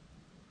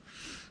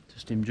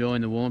just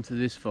enjoying the warmth of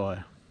this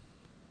fire.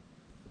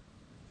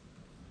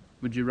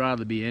 Would you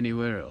rather be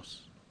anywhere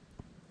else?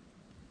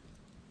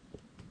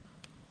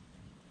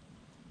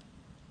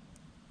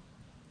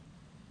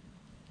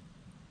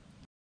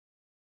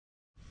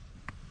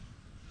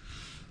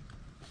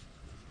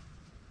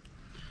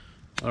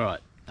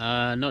 Alright,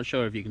 not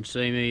sure if you can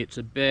see me. It's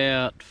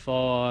about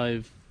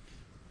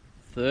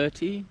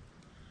 5:30.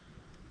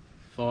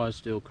 Fire's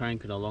still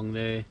cranking along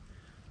there.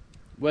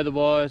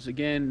 Weather-wise,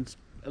 again, it's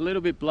a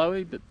little bit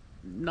blowy, but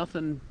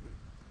nothing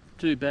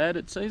too bad.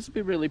 It seems to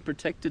be really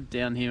protected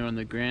down here on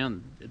the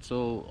ground. It's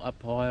all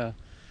up higher.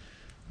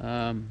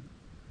 A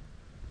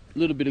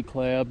little bit of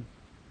cloud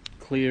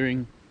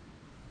clearing.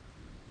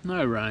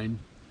 No rain.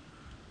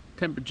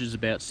 Temperature's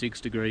about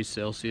 6 degrees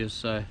Celsius,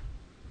 so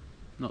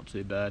not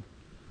too bad.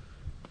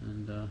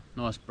 And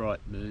nice bright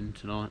moon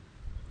tonight.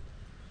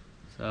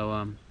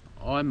 So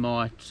I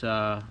might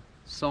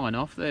sign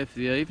off there for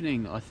the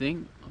evening, I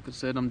think. Like I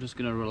said, I'm just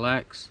going to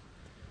relax,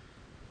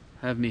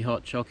 have me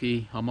hot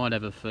chockey. I might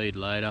have a feed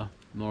later,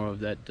 more of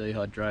that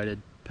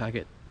dehydrated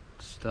packet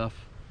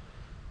stuff.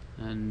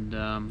 And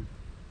I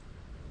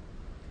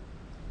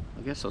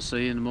guess I'll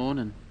see you in the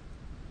morning.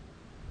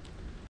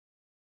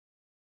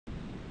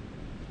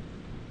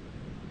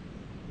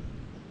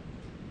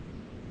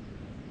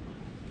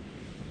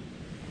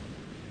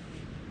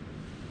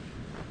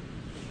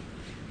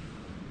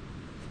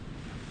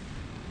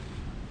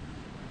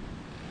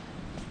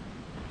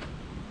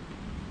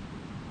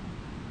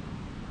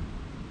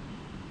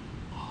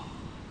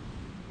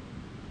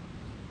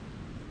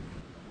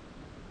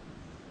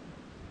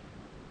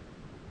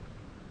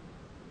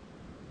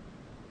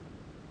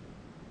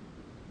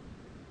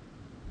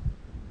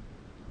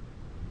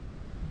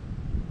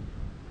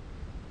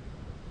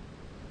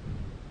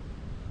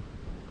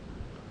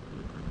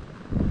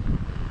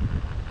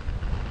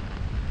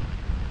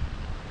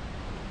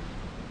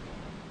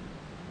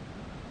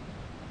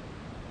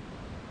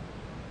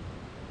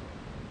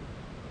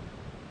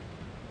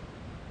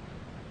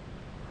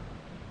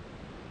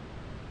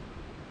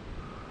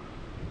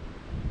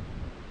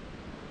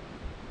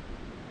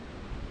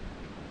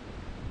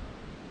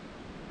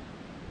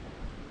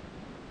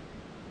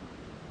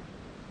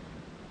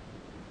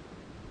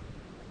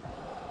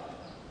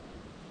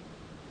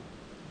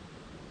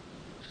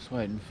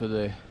 Waiting for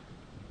the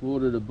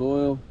water to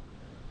boil.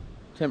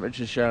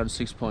 Temperature's showing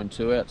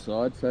 6.2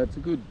 outside, so it's a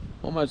good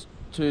almost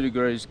 2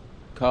 degrees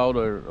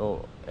colder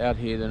or out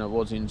here than it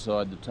was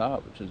inside the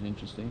tarp, which is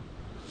interesting.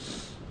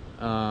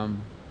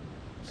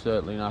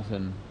 Certainly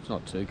nothing, it's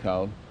not too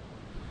cold.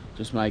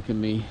 Just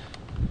making me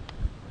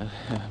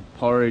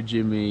porridge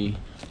in me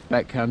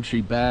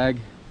backcountry bag.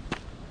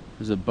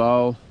 There's a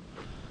bowl,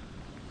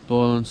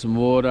 boiling some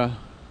water,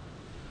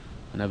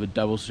 and have a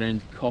double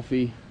strength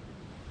coffee.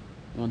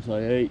 Once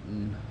I eat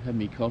and have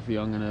me coffee,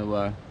 I'm going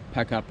to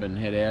pack up and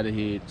head out of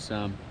here. It's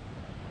at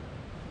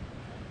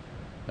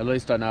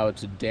least I know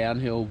it's a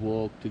downhill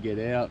walk to get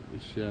out,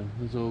 which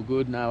is all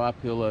good. No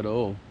uphill at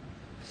all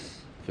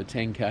for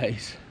 10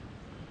 k's.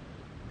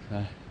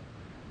 So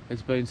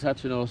it's been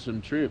such an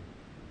awesome trip.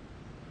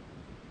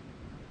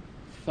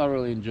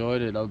 Thoroughly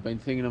enjoyed it. I've been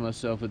thinking to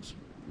myself, it's,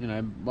 you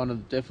know,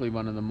 definitely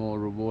one of the more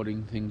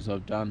rewarding things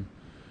I've done.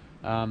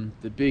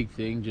 The big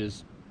thing,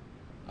 just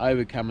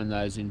overcoming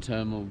those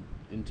internal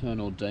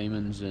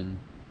demons and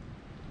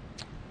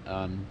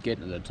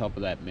getting to the top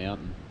of that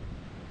mountain.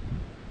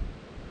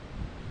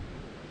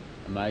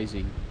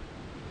 Amazing,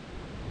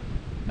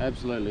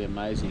 absolutely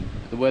amazing.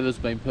 The weather's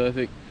been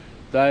perfect.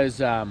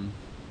 Those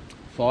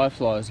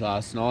fireflies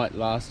last night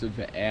lasted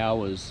for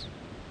hours.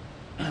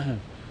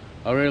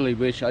 I really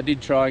wish I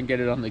did try and get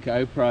it on the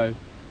GoPro.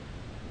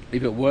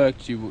 If it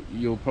worked,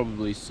 you'll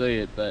probably see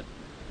it, but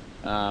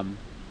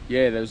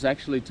yeah, there's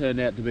actually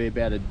turned out to be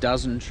about a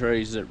dozen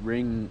trees that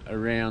ring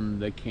around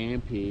the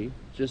camp here,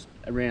 just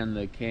around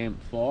the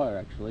campfire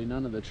actually.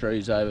 None of the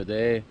trees over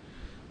there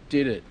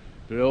did it,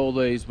 but all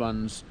these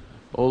ones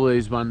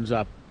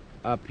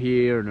up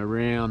here and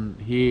around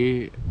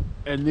here,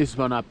 and this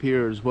one up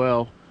here as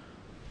well,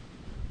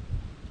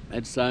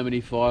 had so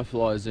many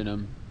fireflies in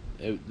them.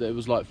 It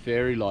was like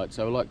fairy lights.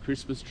 They were like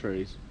Christmas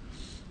trees.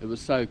 It was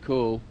so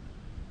cool.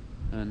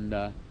 And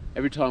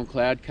every time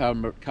cloud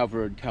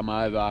cover had come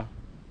over,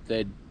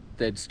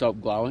 they'd stop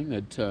glowing,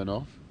 they'd turn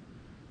off,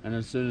 and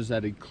as soon as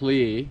that'd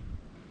clear,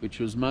 which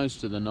was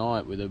most of the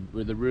night with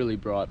a really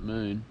bright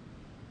moon,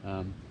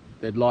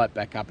 they'd light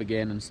back up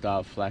again and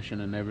start flashing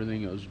and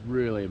everything. It was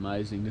really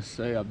amazing to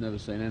see. I've never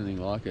seen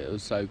anything like it. It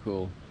was so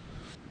cool.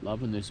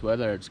 Loving this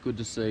weather. It's good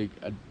to see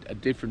a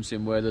difference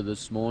in weather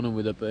this morning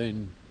with it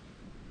being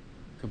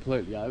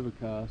completely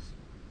overcast,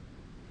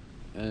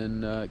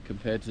 and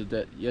compared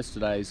to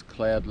yesterday's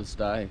cloudless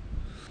day.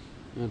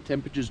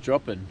 Temperature's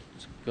dropping.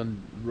 It's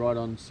gone right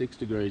on 6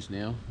 degrees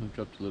now. I've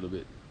dropped a little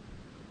bit.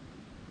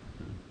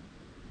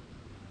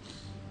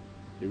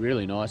 It'd be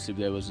really nice if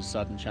there was a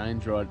sudden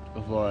change right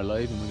before I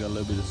leave and we got a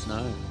little bit of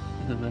snow.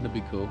 That'd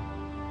be cool.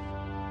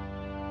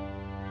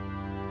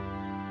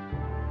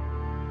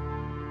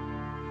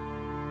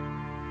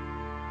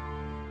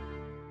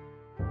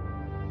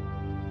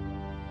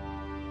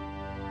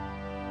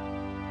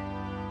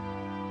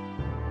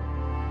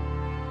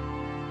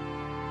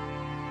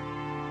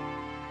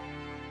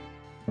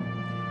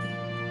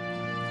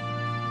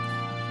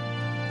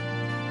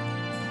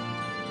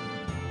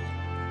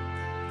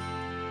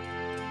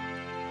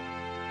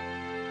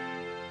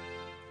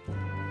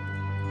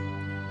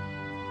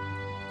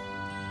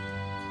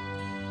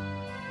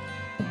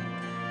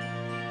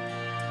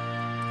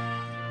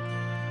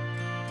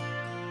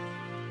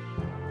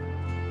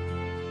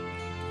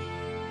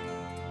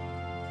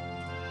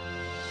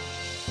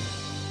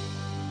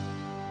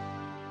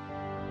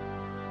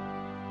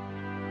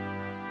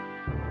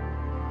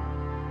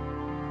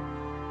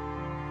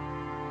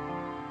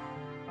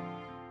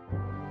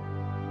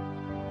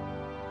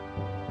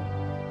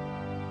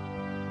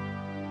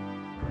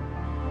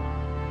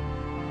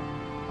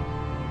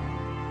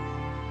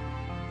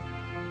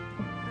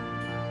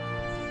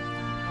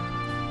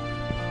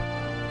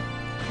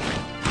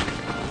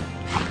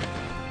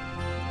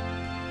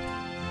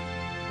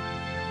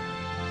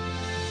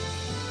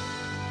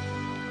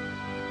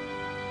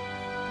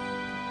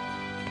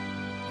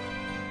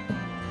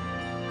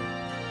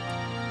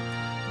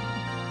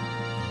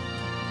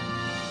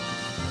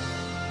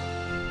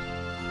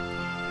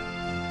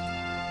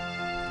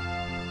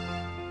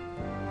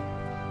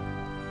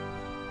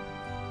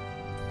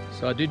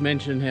 So I did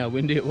mention how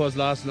windy it was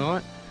last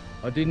night.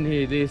 I didn't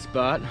hear this,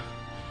 but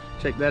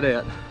check that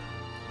out.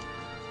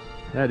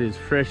 That is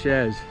fresh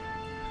as.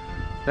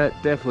 That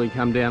definitely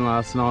come down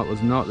last night,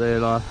 was not there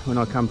when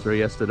I come through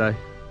yesterday.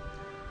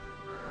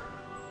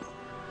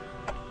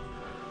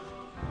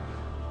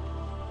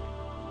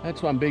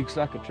 That's one big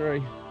sucker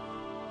tree.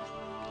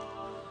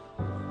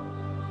 I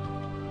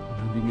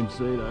don't know if you can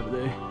see it over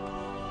there.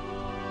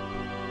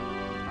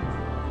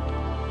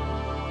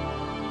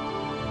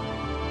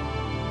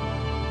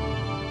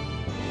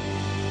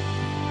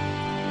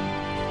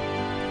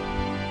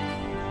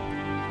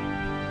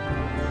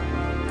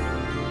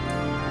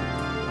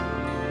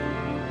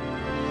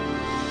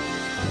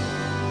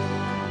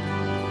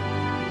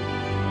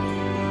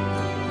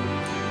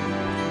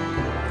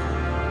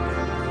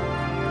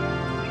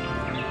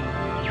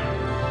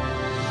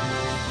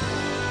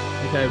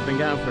 Okay, we've been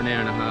going for an hour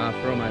and a half.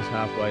 We're almost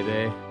halfway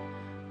there,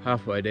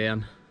 halfway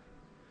down.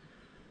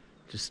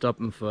 Just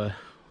stopping for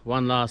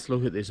one last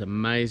look at this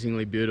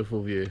amazingly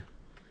beautiful view.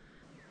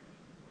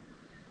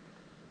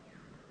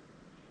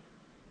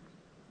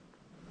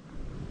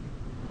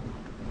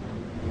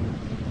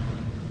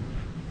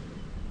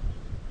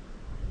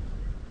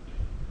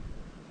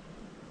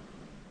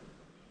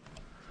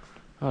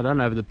 I don't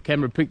know if the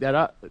camera picked that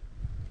up.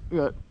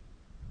 We've got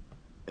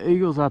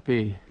eagles up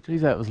here.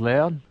 Geez, that was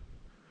loud.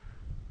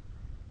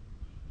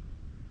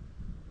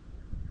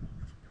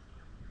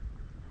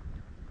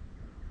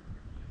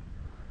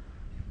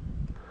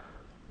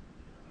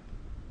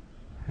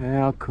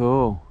 How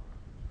cool.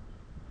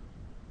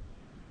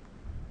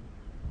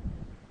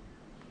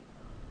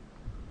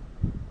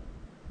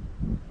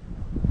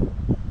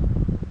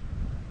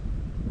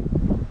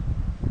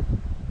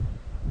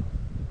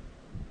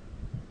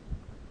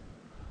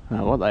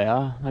 What they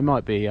are, they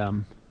might be,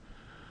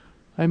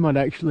 they might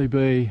actually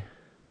be,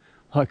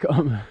 like,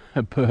 I'm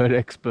a bird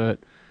expert,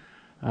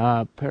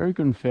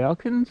 peregrine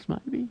falcons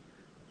maybe?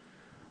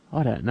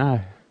 I don't know.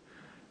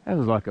 That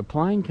was like a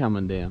plane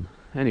coming down.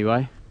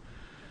 Anyway,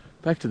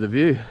 back to the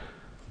view.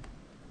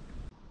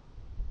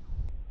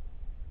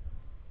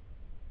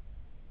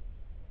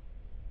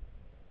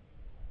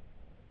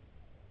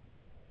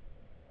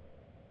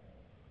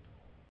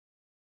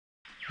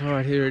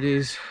 Alright, here it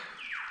is.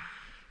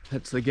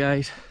 That's the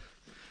gate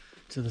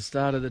to the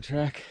start of the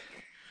track.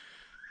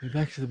 We're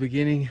back to the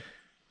beginning.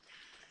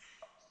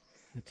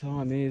 The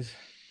time is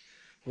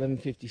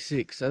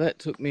 11:56, so that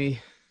took me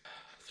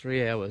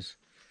 3 hours.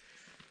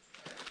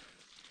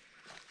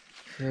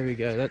 There we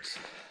go, that's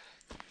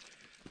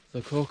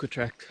the Corker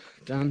Track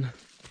done.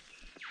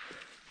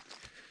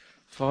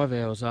 5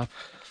 hours up,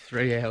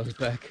 3 hours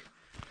back.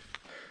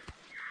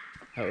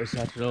 That was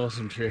such an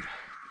awesome trip.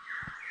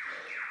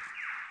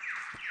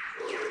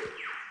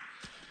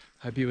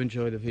 Hope you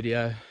enjoyed the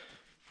video.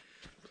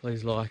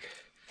 Please like,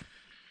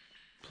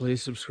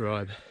 please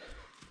subscribe,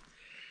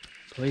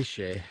 please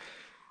share.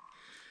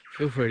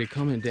 Feel free to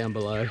comment down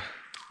below. And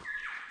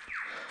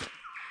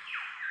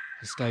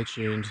stay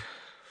tuned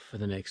for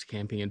the next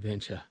camping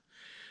adventure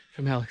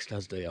from Alex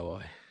Does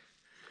DIY.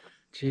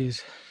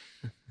 Cheers.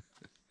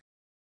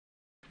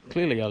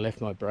 Clearly I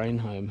left my brain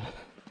home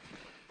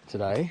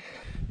today.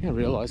 I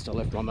realised I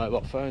left my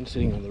mobile phone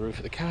sitting on the roof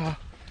of the car.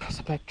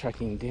 So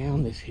backtracking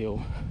down this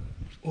hill,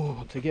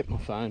 to get my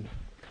phone,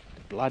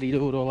 bloody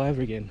do it all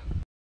over again.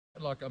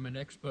 Like I'm an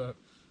expert.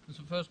 It's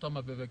the first time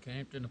I've ever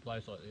camped in a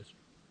place like this.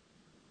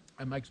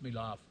 It makes me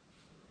laugh.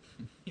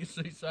 You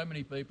see so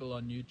many people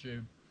on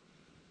YouTube,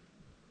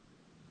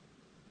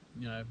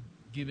 you know,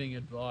 giving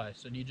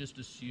advice, and you just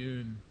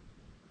assume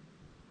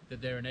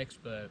that they're an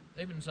expert.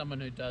 Even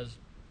someone who does,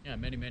 you know,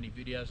 many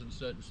videos on a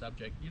certain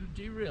subject,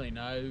 do you really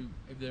know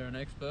if they're an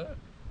expert?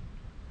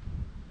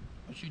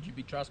 Or should you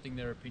be trusting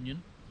their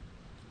opinion?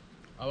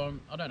 I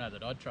don't know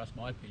that I'd trust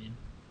my opinion.